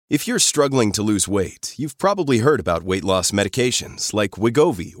If you're struggling to lose weight, you've probably heard about weight loss medications like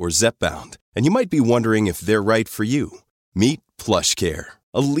Wegovy or Zepbound, and you might be wondering if they're right for you. Meet PlushCare,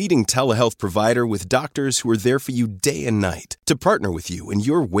 a leading telehealth provider with doctors who are there for you day and night to partner with you in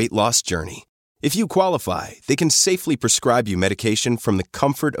your weight loss journey. If you qualify, they can safely prescribe you medication from the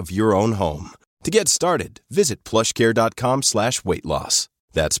comfort of your own home. To get started, visit plushcare.com/weightloss.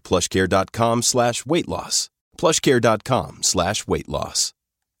 That's plushcare.com/weightloss. plushcare.com/weightloss.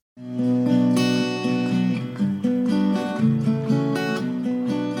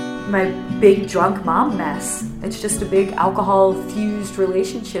 My big drunk mom mess. It's just a big alcohol-fused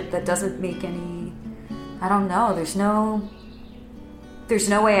relationship that doesn't make any... I don't know. There's no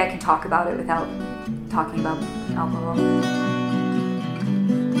way I can talk about it without talking about alcohol.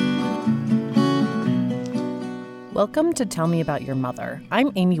 Welcome to Tell Me About Your Mother.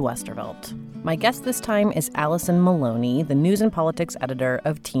 I'm Amy Westervelt. My guest this time is Allison Maloney, the news and politics editor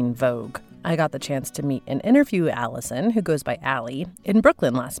of Teen Vogue. I got the chance to meet and interview Allison, who goes by Alli, in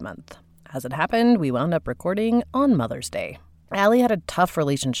Brooklyn last month. As it happened, we wound up recording on Mother's Day. Alli had a tough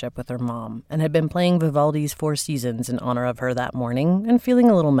relationship with her mom and had been playing Vivaldi's Four Seasons in honor of her that morning and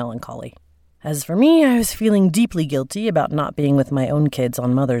feeling a little melancholy. As for me, I was feeling deeply guilty about not being with my own kids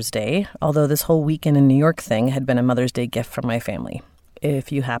on Mother's Day, although this whole weekend in New York thing had been a Mother's Day gift from my family.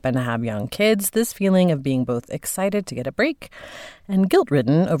 If you happen to have young kids, this feeling of being both excited to get a break and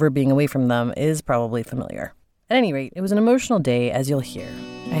guilt-ridden over being away from them is probably familiar. At any rate, it was an emotional day, as you'll hear.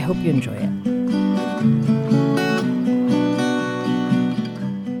 I hope you enjoy it.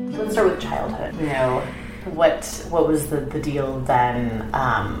 Let's start with childhood. You know, what was the deal then?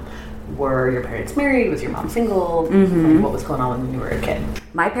 Were your parents married? Was your mom single? Mm-hmm. What was going on when you were a kid?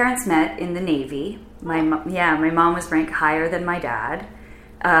 My parents met in the Navy. My mom was ranked higher than my dad.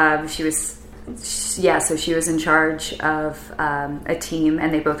 She was in charge of a team,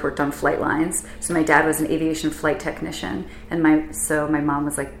 and they both worked on flight lines. So my dad was an aviation flight technician, and my mom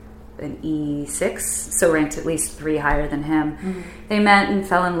was like an E6, so ranked at least 3 higher than him. Mm-hmm. They met and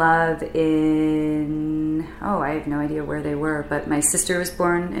fell in love in, I have no idea where they were, but my sister was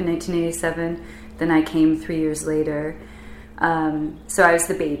born in 1987. Then I came 3 years later. So I was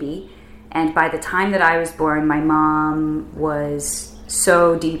the baby. And by the time that I was born, my mom was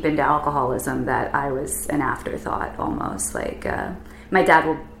so deep into alcoholism that I was an afterthought almost. Like, my dad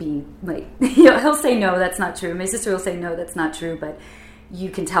will be like, he'll say, no, that's not true. My sister will say, no, that's not true. But you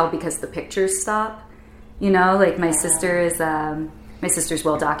can tell because the pictures stop. Like my sister's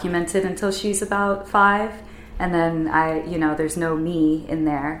well documented until she's about 5. And then there's no me in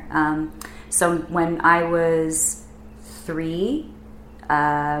there. So when I was 3,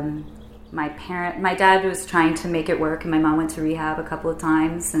 my dad was trying to make it work, and my mom went to rehab a couple of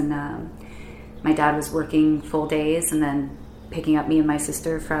times, and my dad was working full days and then picking up me and my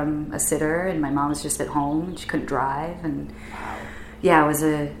sister from a sitter, and my mom was just at home and she couldn't drive. And yeah, my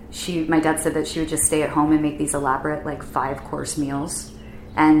dad said that she would just stay at home and make these elaborate 5-course meals,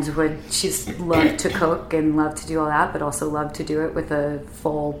 and she loved to cook and loved to do all that, but also loved to do it with a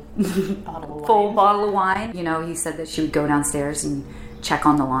full bottle of wine. He said that she would go downstairs and check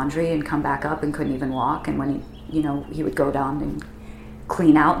on the laundry and come back up and couldn't even walk. And when he would go down and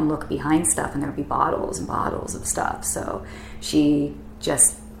clean out and look behind stuff, and there'd be bottles and bottles of stuff. So she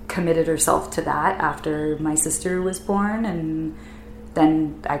just committed herself to that after my sister was born, and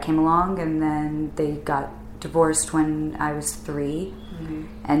then I came along, and then they got divorced when I was 3, mm-hmm.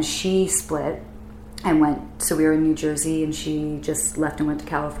 and she split and went. So we were in New Jersey, and she just left and went to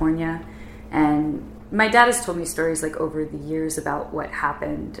California. And my dad has told me stories over the years about what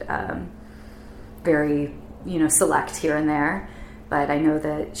happened, very, select here and there. But I know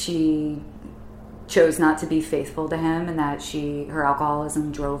that she chose not to be faithful to him, and that her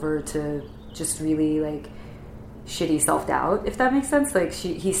alcoholism drove her to just really shitty self-doubt, if that makes sense.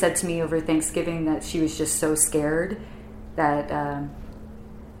 He said to me over Thanksgiving that she was just so scared that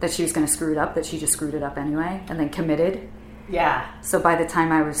she was going to screw it up, that she just screwed it up anyway, and then committed. Yeah. So by the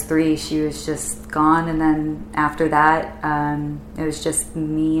time I was 3, she was just gone. And then after that, it was just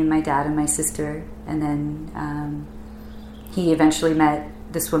me and my dad and my sister. And then he eventually met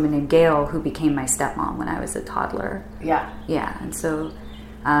this woman named Gail, who became my stepmom when I was a toddler. Yeah. Yeah. And so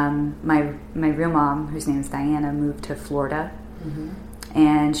my real mom, whose name is Diana, moved to Florida. Mm-hmm.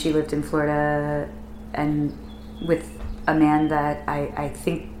 And she lived in Florida and with a man that I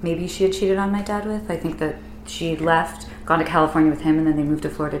think maybe she had cheated on my dad with. I think that she left, gone to California with him, and then they moved to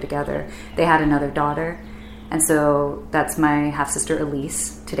Florida together. They had another daughter, and so that's my half-sister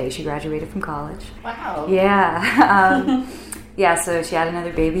Elise. Today she graduated from college. Wow. Yeah. So she had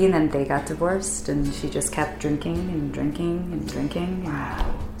another baby, and then they got divorced, and she just kept drinking and drinking and drinking.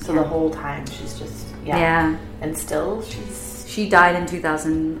 Wow. So So the whole time she's just, Yeah. And still She died in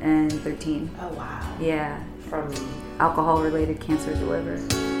 2013. Oh, wow. Yeah. From alcohol-related cancer of the liver.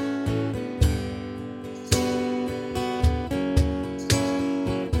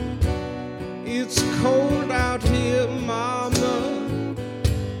 It's cold out here, Mama.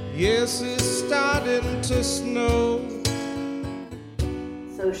 Yes, it's starting to snow.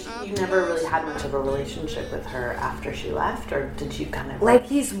 So you never really had much of a relationship with her after she left, or did you kind of... Like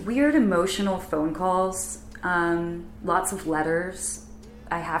these weird emotional phone calls, lots of letters.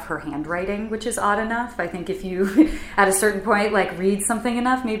 I have her handwriting, which is odd enough. I think if you, at a certain point, like read something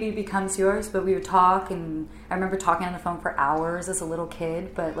enough, maybe it becomes yours. But we would talk, and I remember talking on the phone for hours as a little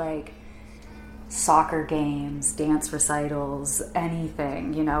kid, but like soccer games, dance recitals,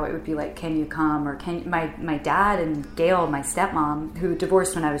 anything, you know, it would be like, can you come? Or my dad and Gail, my stepmom, who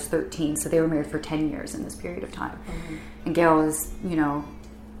divorced when I was 13, so they were married for 10 years in this period of time. Mm-hmm. And Gail was, you know,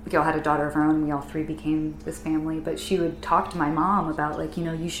 Gail had a daughter of her own, and we all three became this family, but she would talk to my mom about like, you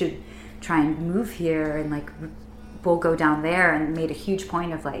know, you should try and move here, and like we'll go down there, and made a huge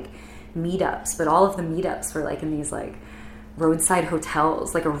point of like meetups, but all of the meetups were like in these like roadside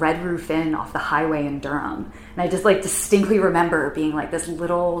hotels, like a Red Roof Inn off the highway in Durham. And I just like distinctly remember being like this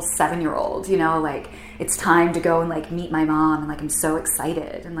little 7-year-old, you know, like it's time to go and like meet my mom, and like I'm so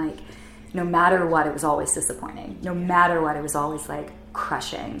excited, and like no matter what, it was always disappointing. No matter what, it was always like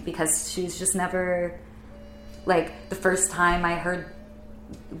crushing, because she's just never, like the first time I heard,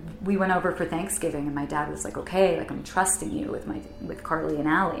 we went over for Thanksgiving, and my dad was like, okay, like I'm trusting you with Carly and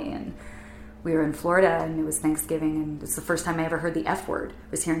Alli, and we were in Florida, and it was Thanksgiving, and it's the first time I ever heard the F word,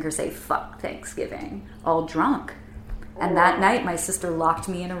 was hearing her say, fuck Thanksgiving, all drunk. And that night, my sister locked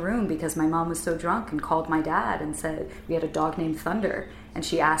me in a room because my mom was so drunk, and called my dad and said, we had a dog named Thunder. And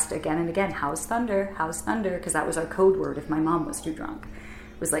she asked again and again, how's Thunder? How's Thunder? Because that was our code word if my mom was too drunk.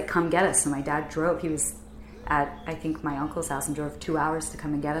 It was like, come get us. So my dad drove. He was at, I think, my uncle's house, and drove 2 hours to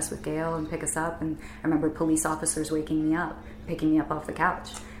come and get us with Gail and pick us up. And I remember police officers waking me up, picking me up off the couch.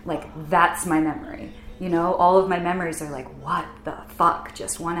 Like, that's my memory. You know, all of my memories are like, what the fuck?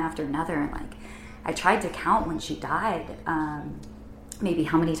 Just one after another. And like, I tried to count when she died, maybe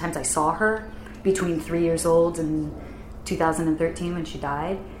how many times I saw her between 3 years old and 2013 when she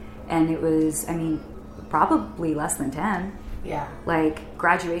died. And it was, I mean, probably less than 10. Yeah. Like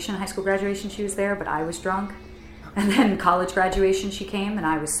graduation, high school graduation, she was there, but I was drunk. And then college graduation, she came, and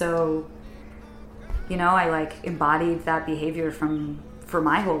I was so, you know, I like embodied that behavior for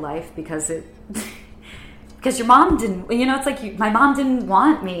my whole life, because because your mom didn't, you know, it's like my mom didn't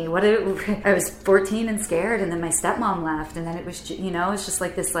want me. I was 14 and scared, and then my stepmom left, and then it was, you know, it's just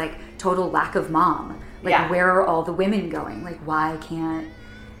like this like total lack of mom. Like, where are all the women going? Like, why can't,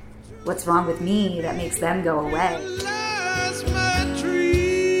 what's wrong with me that makes them go away? My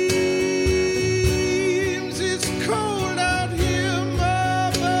dreams, it's cold out here,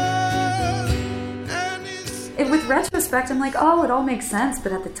 Mama. And With retrospect, I'm like, oh, it all makes sense.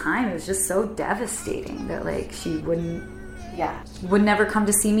 But at the time, it was just so devastating that like she would never come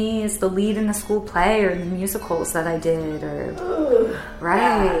to see me as the lead in the school play or the musicals that I did, or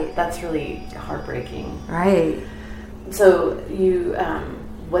right. Yeah, that's really heartbreaking. Right. So you,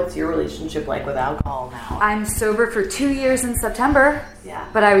 what's your relationship like with alcohol now? I'm sober for 2 years in September. Yeah.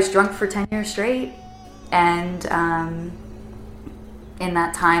 But I was drunk for 10 years straight, and in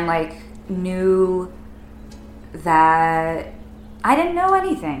that time, like, knew that I didn't know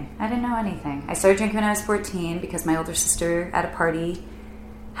anything. I started drinking when I was 14 because my older sister at a party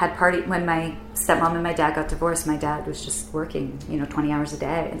when my stepmom and my dad got divorced. My dad was just working, 20 hours a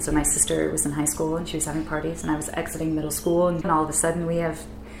day. And so my sister was in high school, and she was having parties, and I was exiting middle school. And all of a sudden we have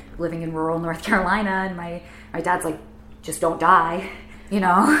living in rural North Carolina, and my dad's like, just don't die,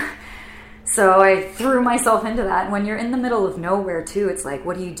 So I threw myself into that. And when you're in the middle of nowhere too, it's like,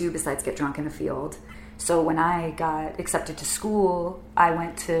 what do you do besides get drunk in a field? So when I got accepted to school, I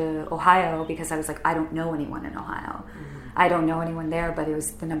went to Ohio because I was like, I don't know anyone in Ohio. Mm-hmm. I don't know anyone there, but it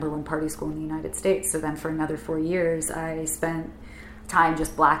was the #1 party school in the United States. So then for another 4 years, I spent time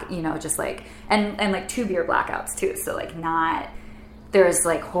just just like, and like 2 beer blackouts too. So like there's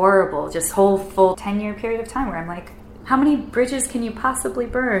like horrible, just whole full 10-year period of time where I'm like, how many bridges can you possibly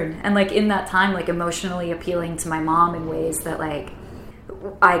burn? And like in that time, like emotionally appealing to my mom in ways that like,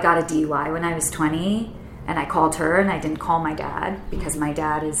 I got a DUI when I was 20, and I called her, and I didn't call my dad because my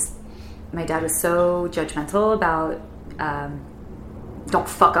dad was so judgmental about don't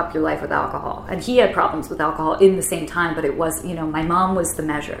fuck up your life with alcohol. And he had problems with alcohol in the same time, but it was, my mom was the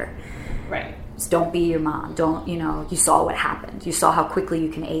measure. Right. Just don't be your mom. Don't, you saw what happened. You saw how quickly you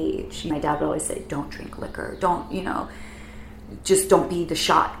can age. My dad would always say, don't drink liquor. Don't, just don't be the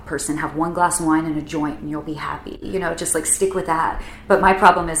shot person. Have one glass of wine and a joint and you'll be happy. Just like stick with that. But my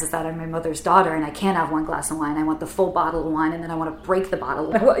problem is that I'm my mother's daughter and I can't have one glass of wine. I want the full bottle of wine and then I want to break the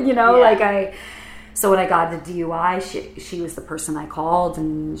bottle. So when I got the DUI, she was the person I called,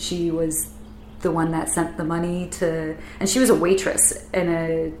 and she was the one that sent the money to, and she was a waitress in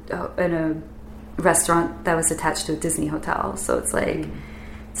a restaurant that was attached to a Disney hotel. So it's like,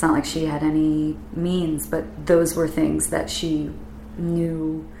 it's not like she had any means, but those were things that she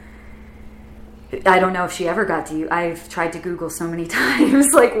knew. I don't know if she ever got DUI. I've tried to Google so many times,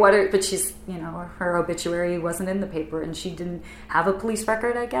 but she's, her obituary wasn't in the paper, and she didn't have a police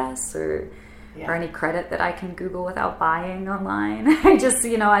record, I guess, or any credit that I can Google without buying online. I just,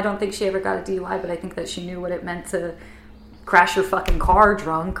 I don't think she ever got a DUI, but I think that she knew what it meant to crash your fucking car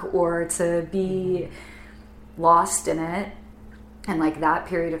drunk or to be lost in it. And like that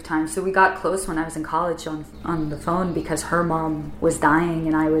period of time. So we got close when I was in college on the phone because her mom was dying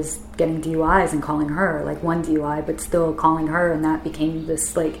and I was getting DUIs and calling her, like one DUI, but still calling her. And that became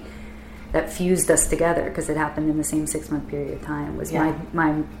this that fused us together because it happened in the same 6-month period of time. Was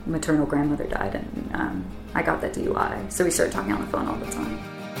my maternal grandmother died and I got that DUI. So we started talking on the phone all the time.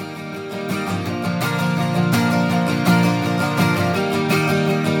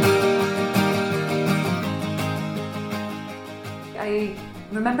 I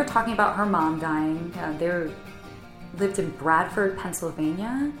remember talking about her mom dying. They lived in Bradford,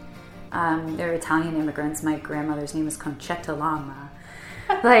 Pennsylvania. They're Italian immigrants. My grandmother's name was Concetta Lama.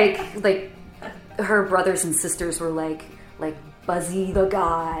 Like her brothers and sisters were like Buzzy the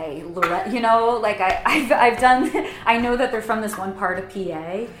guy, Lorette, I've done, I know that they're from this one part of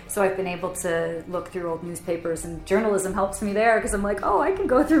PA, so I've been able to look through old newspapers, and journalism helps me there because I'm like, I can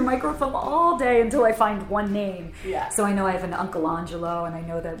go through microfilm all day until I find one name. Yeah. So I know I have an Uncle Angelo, and I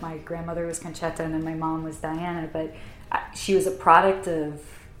know that my grandmother was Concetta and then my mom was Diana, but she was a product of,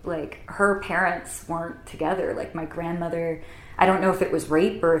 her parents weren't together. My grandmother, I don't know if it was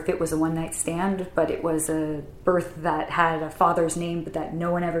rape or if it was a one-night stand, but it was a birth that had a father's name but that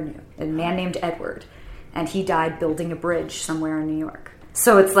no one ever knew. A man named Edward. And he died building a bridge somewhere in New York.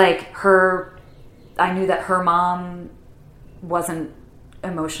 So it's I knew that her mom wasn't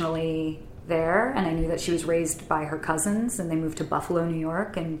emotionally there, and I knew that she was raised by her cousins, and they moved to Buffalo, New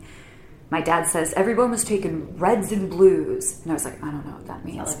York, and my dad says, everyone was taking reds and blues. And I was like, I don't know what that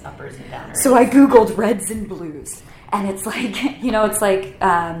means. Like uppers and downers. So I Googled reds and blues. And it's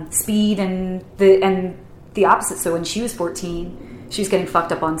speed and the opposite. So when she was 14, she was getting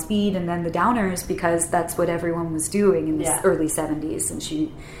fucked up on speed, and then the downers because that's what everyone was doing in the early 70s. And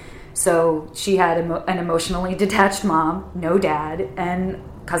she had an emotionally detached mom, no dad, and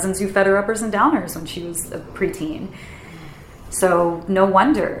cousins who fed her uppers and downers when she was a preteen. So no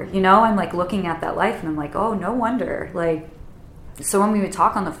wonder, I'm looking at that life and I'm like, oh, no wonder. So when we would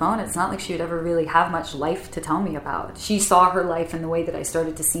talk on the phone, it's not like she would ever really have much life to tell me about. She saw her life in the way that I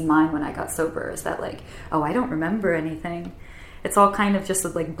started to see mine when I got sober. Is that I don't remember anything. It's all kind of just a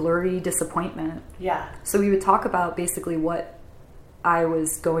blurry disappointment. Yeah. So we would talk about basically what I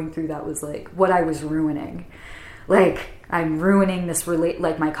was going through that was what I was ruining. I'm ruining this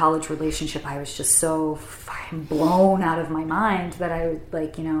my college relationship. I was just so fucking blown out of my mind that I would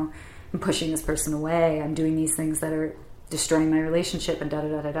I'm pushing this person away. I'm doing these things that are destroying my relationship and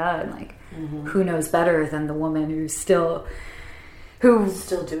da-da-da-da-da. And who knows better than the woman who's still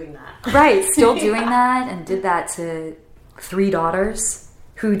doing that. Right, still doing that, and did that to 3 daughters,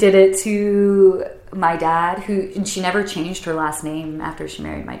 who did it to my dad, and she never changed her last name after she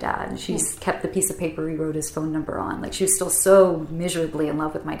married my dad. And she's kept the piece of paper he wrote his phone number on. She was still so miserably in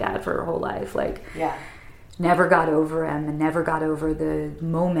love with my dad for her whole life. Never got over him and never got over the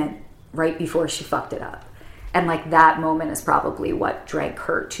moment right before she fucked it up. And that moment is probably what drank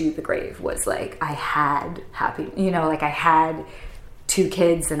her to the grave, was I had I had 2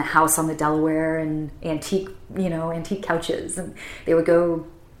 kids and a house on the Delaware and antique couches, and they would go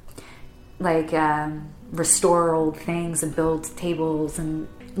restore old things and build tables and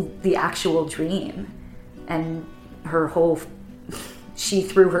the actual dream. And she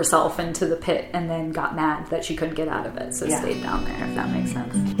threw herself into the pit and then got mad that she couldn't get out of it, so stayed down there, if that makes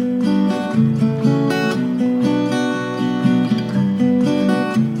sense.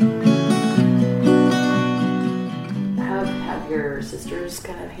 Your sisters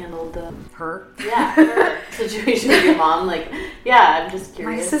kind of handled her situation with your mom? I'm just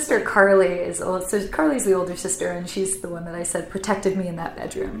curious. My sister Carly is old, so Carly's the older sister, and she's the one that I said protected me in that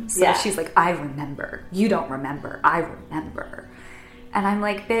bedroom. So she's like, I remember. You don't remember. I remember. And I'm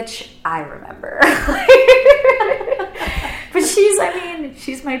like, bitch, I remember. But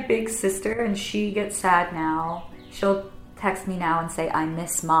she's my big sister, and she gets sad now. She'll text me now and say, I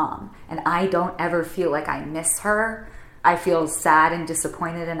miss mom. And I don't ever feel like I miss her. I feel sad and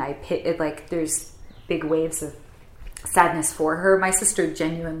disappointed, and there's big waves of sadness for her. My sister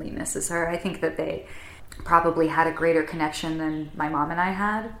genuinely misses her. I think that they probably had a greater connection than my mom and I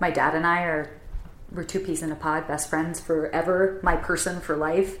had. My dad and I we're two peas in a pod, best friends forever, my person for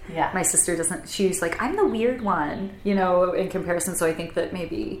life. Yeah. My sister doesn't, she's like, I'm the weird one, you know, in comparison. So I think that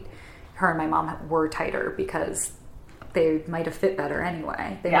maybe her and my mom were tighter because they might have fit better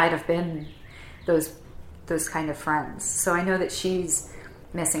anyway. They might have been those kind of friends. So I know that she's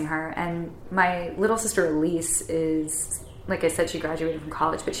missing her. And my little sister Elise is, like I said, she graduated from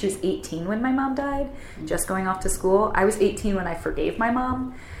college, but she was 18 when my mom died, just going off to school. I was 18 when I forgave my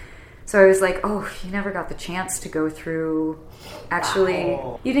mom. So I was like, oh, you never got the chance to go through, actually,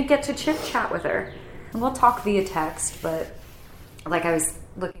 you didn't get to chit chat with her. And we'll talk via text, but like I was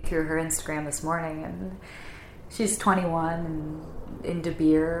looking through her Instagram this morning, and she's 21 and into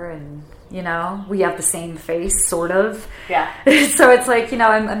beer, and, you know, we have the same face, sort of. Yeah. So it's like, you know,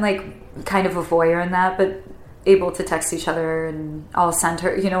 I'm like kind of a voyeur in that, but able to text each other, and I'll send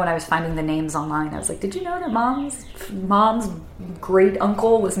her, you know, when I was finding the names online, I was like, did you know that mom's great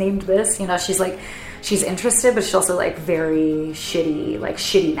uncle was named this? You know, she's like, she's interested, but she's also like very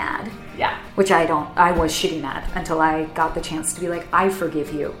shitty mad. Yeah. Which I was shitty mad until I got the chance to be like, I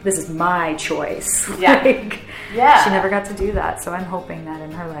forgive you. This is my choice. Yeah. Like, yeah. She never got to do that. So I'm hoping that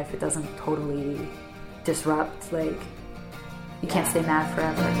in her life it doesn't totally disrupt, like, you can't stay mad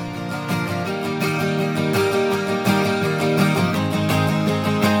forever.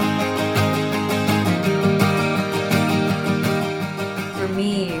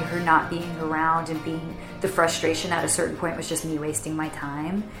 Her not being around and being the frustration at a certain point was just me wasting my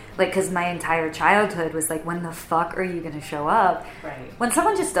time, like, because my entire childhood was like, when the fuck are you gonna show up? Right. When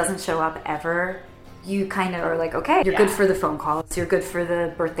someone just doesn't show up ever, you kind of are like, okay, you're good for the phone calls, you're good for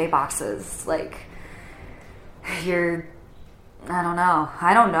the birthday boxes, like, I don't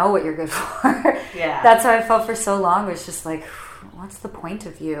know what you're good for. Yeah. That's how I felt for so long. It was just like, what's the point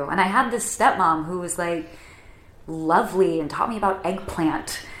of you? And I had this stepmom who was like lovely and taught me about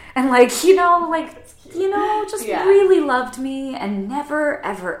eggplant and just really loved me and never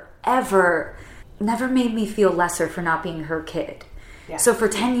ever ever never made me feel lesser for not being her kid. Yeah. So for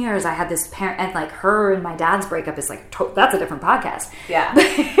 10 years I had this parent, and like her and my dad's breakup is like that's a different podcast. Yeah.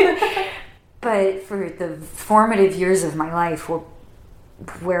 But for the formative years of my life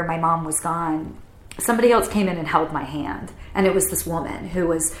where my mom was gone, somebody else came in and held my hand. And it was this woman who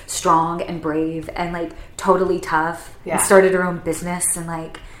was strong and brave and like totally tough and started her own business. And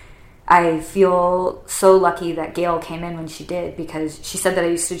like, I feel so lucky that Gail came in when she did, because she said that I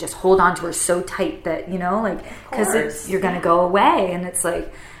used to just hold on to her so tight that, you know, like, because you're going to go away. And it's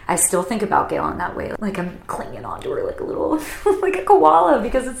like, I still think about Gail in that way. Like, I'm clinging on to her like a little, like a koala,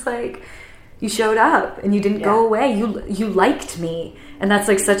 because it's like, you showed up and you didn't go away. You liked me. And that's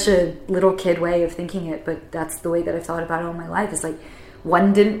like such a little kid way of thinking it, but that's the way that I've thought about it all my life. It's like,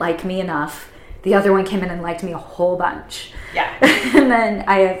 one didn't like me enough. The other one came in and liked me a whole bunch. Yeah. And then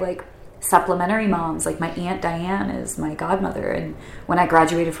I have like supplementary moms. Like my Aunt Diane is my godmother. And when I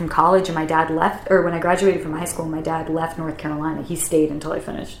graduated from college and my dad left, or when I graduated from high school and my dad left North Carolina, he stayed until I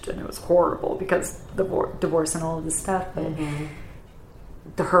finished. And it was horrible because the divorce and all of this stuff.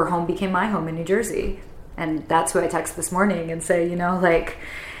 But her home became my home in New Jersey. And that's who I text this morning and say, you know, like,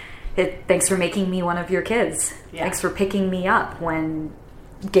 thanks for making me one of your kids. Yeah. Thanks for picking me up when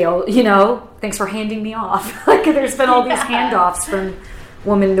Gail, you know, thanks for handing me off. Like, there's been all these handoffs from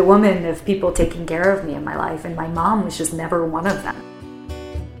woman to woman of people taking care of me in my life. And my mom was just never one of them.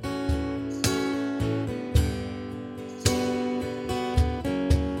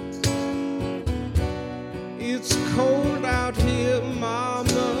 It's cold out here,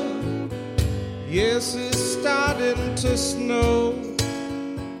 Mama. Yes, it's starting to snow.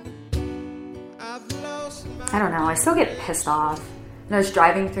 I don't know. I still get pissed off. When I was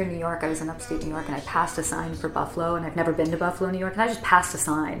driving through New York, I was in upstate New York, and I passed a sign for Buffalo, and I've never been to Buffalo, New York, and I just passed a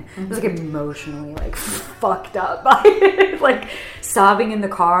sign. I was like emotionally like fucked up by it. Like sobbing in the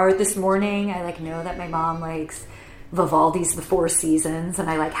car this morning. I like know that my mom likes Vivaldi's The Four Seasons, and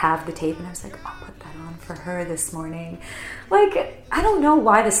I like have the tape, and I was like, I'll put that on for her this morning. Like, I don't know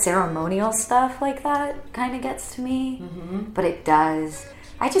why the ceremonial stuff like that kind of gets to me, but it does.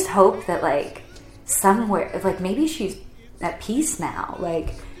 I just hope that like somewhere, like maybe she's at peace now.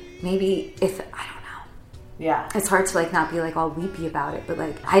 Like maybe I don't know. Yeah. It's hard to like not be like all weepy about it, but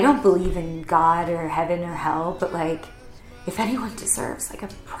like I don't believe in God or heaven or hell, but like if anyone deserves like a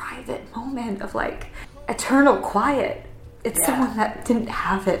private moment of like eternal quiet, it's someone that didn't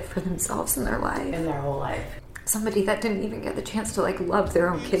have it for themselves in their life. In their whole life. somebody that didn't even get the chance to like love their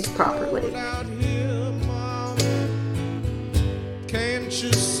own kids properly. Out here, Mama, can't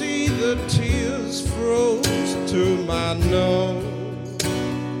you see the tears froze to my nose?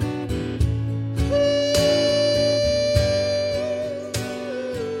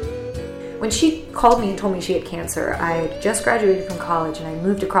 When she called me and told me she had cancer, I had just graduated from college and I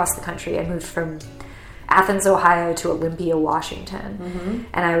moved across the country. I moved from Athens, Ohio to Olympia, Washington.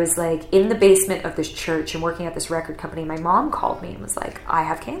 And I was like in the basement of this church and working at this record company. My mom called me and was like, I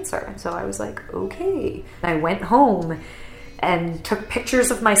have cancer. And so I was like, okay. And I went home and took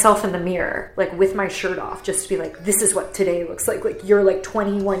pictures of myself in the mirror, like with my shirt off, just to be like, this is what today looks like. Like, you're like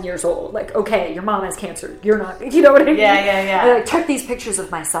 21 years old. Like, okay, your mom has cancer. You're not, you know what I mean? Yeah. I like took these pictures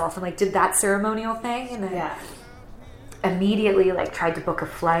of myself and like did that ceremonial thing. And then immediately like tried to book a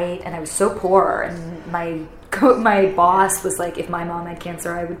flight. And I was so poor. And my boss was like, if my mom had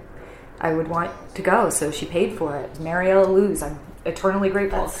cancer, I would want to go. So she paid for it. Mariella Luz, I'm eternally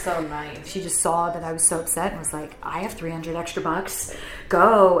grateful. That's so nice. She just saw that I was so upset and was like, I have 300 extra bucks,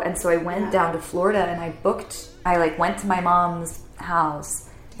 go. And so I went down to Florida and I like went to my mom's house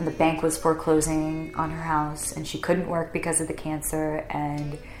and the bank was foreclosing on her house and she couldn't work because of the cancer.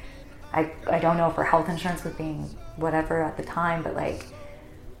 And I don't know if her health insurance was being whatever at the time, but like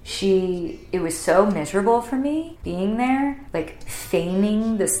it was so miserable for me being there, like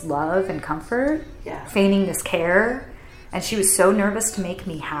feigning this love and comfort, feigning this care. And she was so nervous to make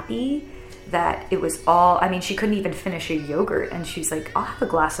me happy that it was all, I mean, she couldn't even finish a yogurt. And she's like, I'll have a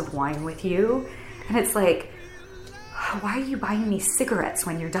glass of wine with you. And it's like, why are you buying me cigarettes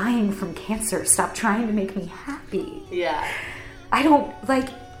when you're dying from cancer? Stop trying to make me happy. Yeah. I don't, like,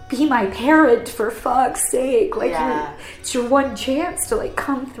 be my parent, for fuck's sake. Like, it's your one chance to, like,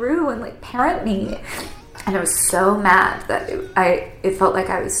 come through and, like, parent me. And I was so mad that it felt like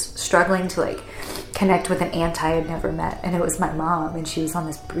I was struggling to, like, connect with an aunt I had never met, and it was my mom, and she was on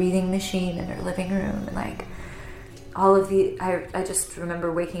this breathing machine in her living room, and like all of I just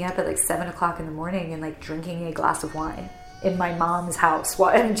remember waking up at like 7 o'clock in the morning and like drinking a glass of wine in my mom's house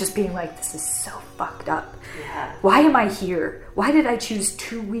and just being like, this is so fucked up. Why am I here? Why did I choose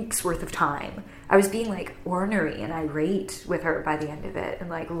 2 weeks worth of time? I was being like ornery and irate with her by the end of it and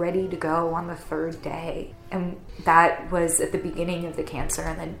like ready to go on the third day. And that was at the beginning of the cancer.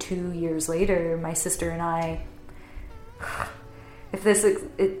 And then 2 years later, my sister and I,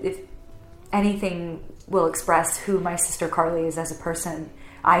 if anything will express who my sister Carly is as a person,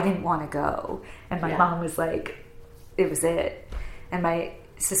 I didn't want to go. And my mom was like, it was it. And my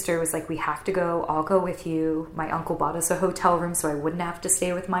sister was like, we have to go, I'll go with you. My uncle bought us a hotel room so I wouldn't have to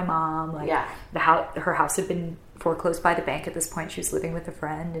stay with my mom. Like her house had been foreclosed by the bank at this point. She was living with a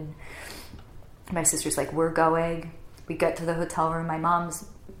friend, and my sister's like, we're going. We get to the hotel room, my mom's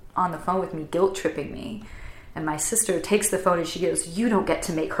on the phone with me, guilt tripping me, and my sister takes the phone and she goes, you don't get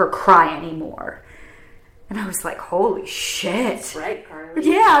to make her cry anymore. And I was like, holy shit. That's right, Carly.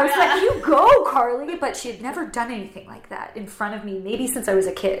 Yeah, I was like, you go, Carly. But she had never done anything like that in front of me, maybe since I was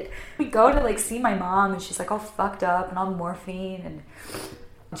a kid. We go to like see my mom and she's like all fucked up and on morphine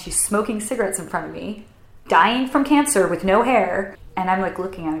and she's smoking cigarettes in front of me, dying from cancer with no hair. And I'm like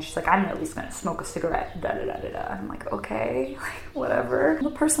looking at her, she's like, I'm at least gonna smoke a cigarette, da-da-da-da-da. I'm like, okay, like, whatever. The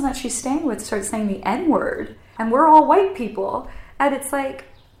person that she's staying with starts saying the N-word, and we're all white people. And it's like,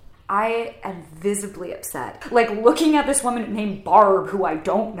 I am visibly upset. Like, looking at this woman named Barb, who I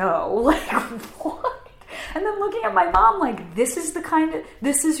don't know. Like, what? And then looking at my mom, like, this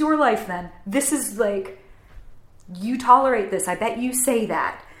is your life then. This is, like, you tolerate this. I bet you say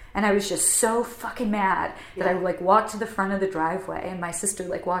that. And I was just so fucking mad that I, like, walked to the front of the driveway. And my sister,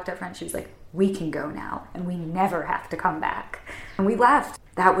 like, walked up front. She was like, we can go now. And we never have to come back. And we left.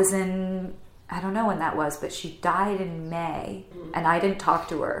 That was in, I don't know when that was, but she died in May. And I didn't talk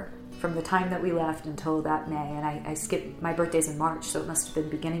to her from the time that we left until that May. And I skipped, my birthday's in March, so it must have been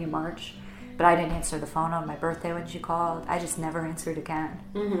beginning of March. But I didn't answer the phone on my birthday when she called. I just never answered again.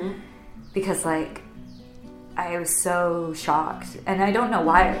 Because, like, I was so shocked. And I don't know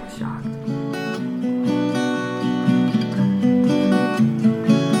why I was shocked.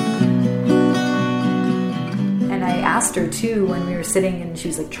 And I asked her, too, when we were sitting and she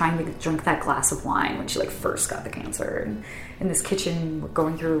was, like, trying to drink that glass of wine when she, like, first got the cancer. And in this kitchen, we're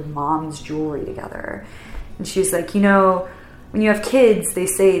going through mom's jewelry together. And she was like, you know, when you have kids, they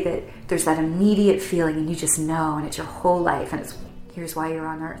say that there's that immediate feeling and you just know, and it's your whole life, and it's, here's why you're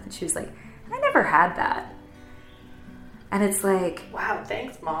on earth. And she was like, I never had that. And it's like, wow,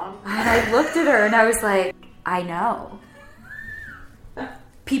 thanks, Mom. And I looked at her and I was like, I know.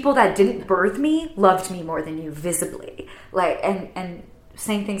 People that didn't birth me loved me more than you, visibly. Like, and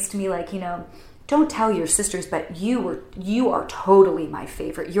saying things to me like, you know, don't tell your sisters, but you are totally my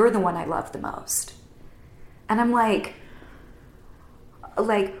favorite. You're the one I love the most. And I'm like,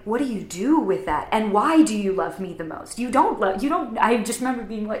 what do you do with that? And why do you love me the most? I just remember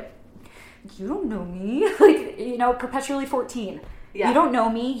being like, you don't know me. Like, you know, perpetually 14. Yeah. You don't know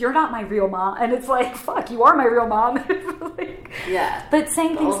me. You're not my real mom. And it's like, fuck, you are my real mom. Like, yeah. But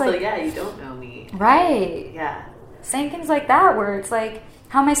saying things also, like... yeah, you don't know me. Right. Yeah. Saying things like that where it's like,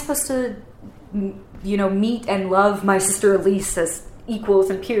 how am I supposed to, you know, meet and love my sister Elise as equals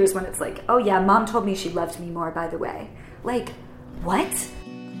and peers when it's like, oh yeah, mom told me she loved me more, by the way. Like, what?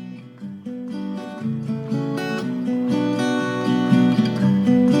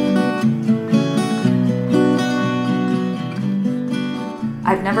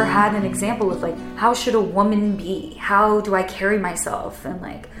 I've never had an example of like, how should a woman be? How do I carry myself in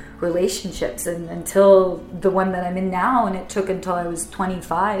like relationships? And until the one that I'm in now, and it took until I was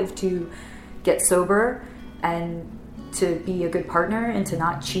 25 to get sober and to be a good partner and to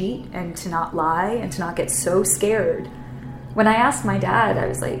not cheat and to not lie and to not get so scared. When I asked my dad, I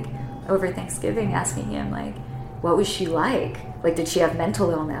was like, over Thanksgiving, asking him like, what was she like? Like, did she have mental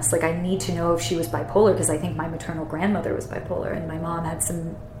illness? Like, I need to know if she was bipolar, because I think my maternal grandmother was bipolar, and my mom had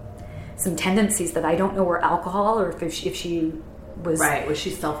some tendencies that I don't know were alcohol, or if she was... Right, was she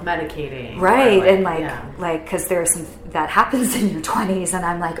self-medicating? Right, and like, because there's some... That happens in your 20s, and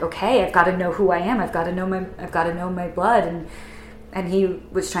I'm like, okay, I've got to know who I am. I've got to know my blood, and he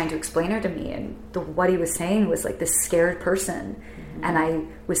was trying to explain her to me, and what he was saying was like this scared person, and I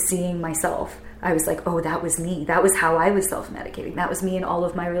was seeing myself. I was like, oh, that was me. That was how I was self-medicating. That was me in all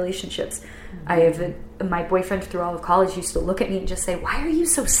of my relationships. My boyfriend through all of college used to look at me and just say, why are you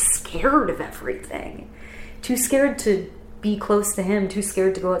so scared of everything? Too scared to be close to him, too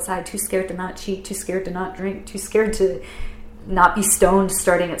scared to go outside, too scared to not cheat, too scared to not drink, too scared to not be stoned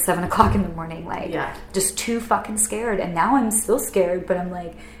starting at 7 o'clock in the morning. Like, just too fucking scared. And now I'm still scared, but I'm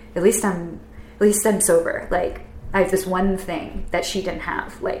like, at least I'm sober. Like, I have this one thing that she didn't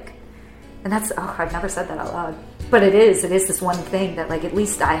have. Like, and that's, I've never said that out loud. But it is this one thing that, like, at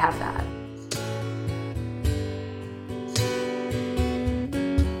least I have that.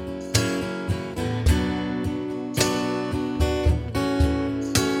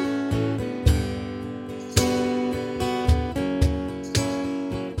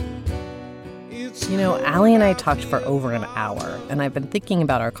 You know, Alli and I talked for over an hour, and I've been thinking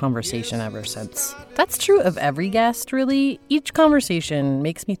about our conversation ever since. That's true of every guest, really. Each conversation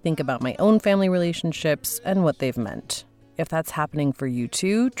makes me think about my own family relationships and what they've meant. If that's happening for you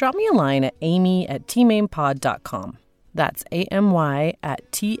too, drop me a line at amy@tmampod.com. That's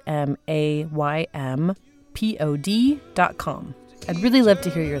AMY@TMAYMPOD.com. I'd really love to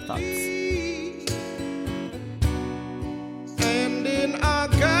hear your thoughts. And in our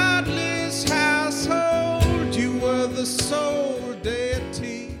godless household, you were the sole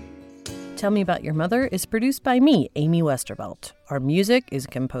deity. Tell Me About Your Mother is produced by me, Amy Westervelt. Our music is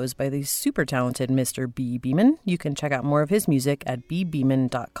composed by the super talented Mr. B. Beeman. You can check out more of his music at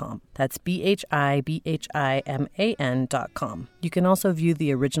bbeeman.com. That's BHIBHIMAN.com. You can also view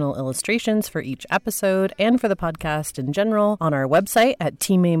the original illustrations for each episode and for the podcast in general on our website at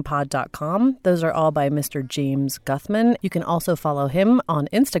tmampod.com. Those are all by Mr. James Guthman. You can also follow him on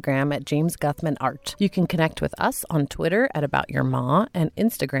Instagram at James Guthman Art. You can connect with us on Twitter at About Your Ma and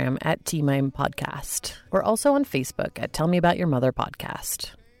Instagram at TMAMPodcast. We're also on Facebook at Tell Me About Your Mother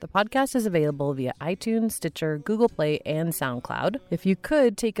Podcast. The podcast is available via iTunes, Stitcher, Google Play, and SoundCloud. If you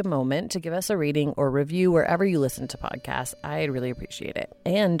could take a moment to give us a rating or review wherever you listen to podcasts, I'd really appreciate it.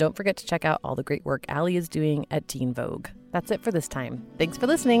 And don't forget to check out all the great work Alli is doing at Teen Vogue. That's it for this time. Thanks for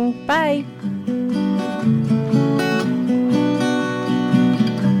listening. Bye.